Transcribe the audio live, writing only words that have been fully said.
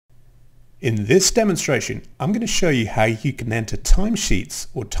In this demonstration, I'm going to show you how you can enter timesheets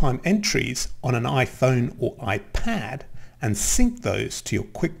or time entries on an iPhone or iPad and sync those to your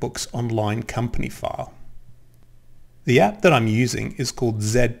QuickBooks Online company file. The app that I'm using is called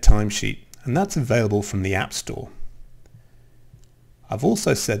Zed Timesheet, and that's available from the App Store. I've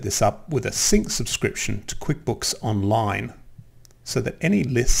also set this up with a sync subscription to QuickBooks Online so that any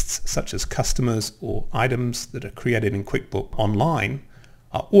lists such as customers or items that are created in QuickBooks Online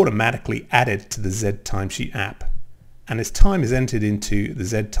are automatically added to the Zed Timesheet app, and as time is entered into the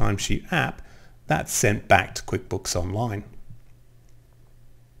Zed Timesheet app, that's sent back to QuickBooks Online.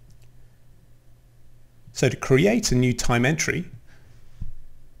 So to create a new time entry,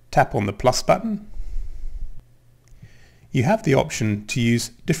 tap on the plus button. You have the option to use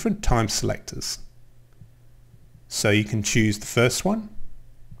different time selectors. So you can choose the first one,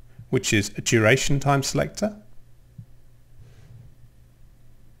 which is a duration time selector.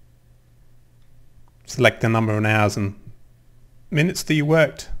 Select the number of hours and minutes that you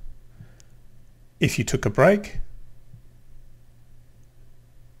worked, if you took a break,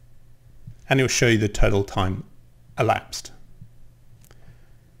 and it will show you the total time elapsed.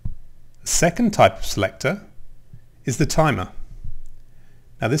 The second type of selector is the timer.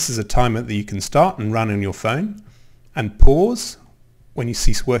 Now this is a timer that you can start and run on your phone and pause when you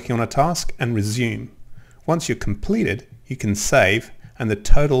cease working on a task and resume. Once you're completed, you can save and the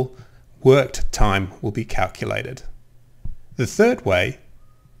total worked time will be calculated. The third way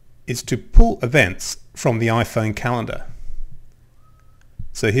is to pull events from the iPhone calendar.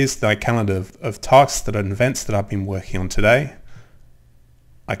 So here's the calendar of tasks and events that I've been working on today.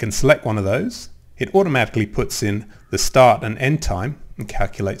 I can select one of those. It automatically puts in the start and end time and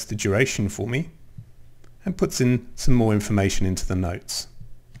calculates the duration for me and puts in some more information into the notes.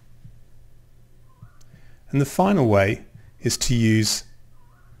 And the final way is to use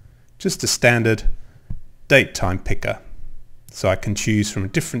just a standard date time picker. So I can choose from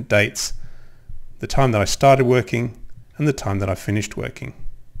different dates the time that I started working and the time that I finished working.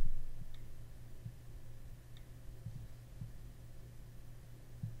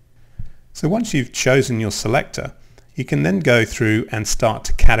 So once you've chosen your selector, you can then go through and start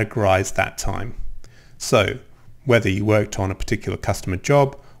to categorize that time. So whether you worked on a particular customer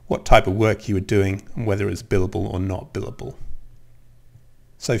job, what type of work you were doing, and whether it's billable or not billable.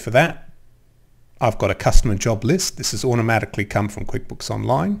 So for that, I've got a customer job list. This has automatically come from QuickBooks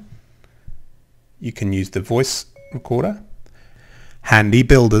Online. You can use the voice recorder, handy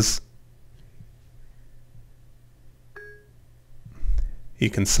builders. You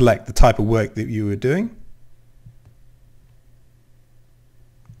can select the type of work that you were doing.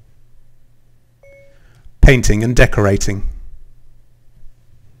 Painting and decorating.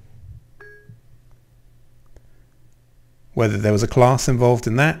 Whether there was a class involved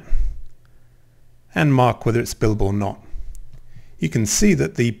in that, and mark whether it's billable or not. You can see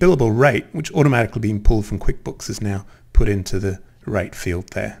that the billable rate, which automatically being pulled from QuickBooks, is now put into the rate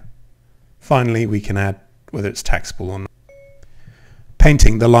field there. Finally, we can add whether it's taxable or not.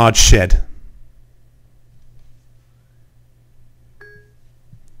 Painting the large shed.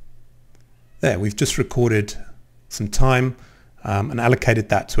 There, we've just recorded some time and allocated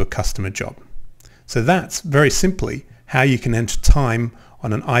that to a customer job. So that's very simply how you can enter time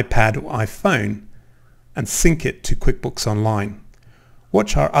on an iPad or iPhone and sync it to QuickBooks Online.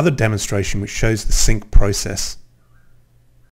 Watch our other demonstration which shows the sync process.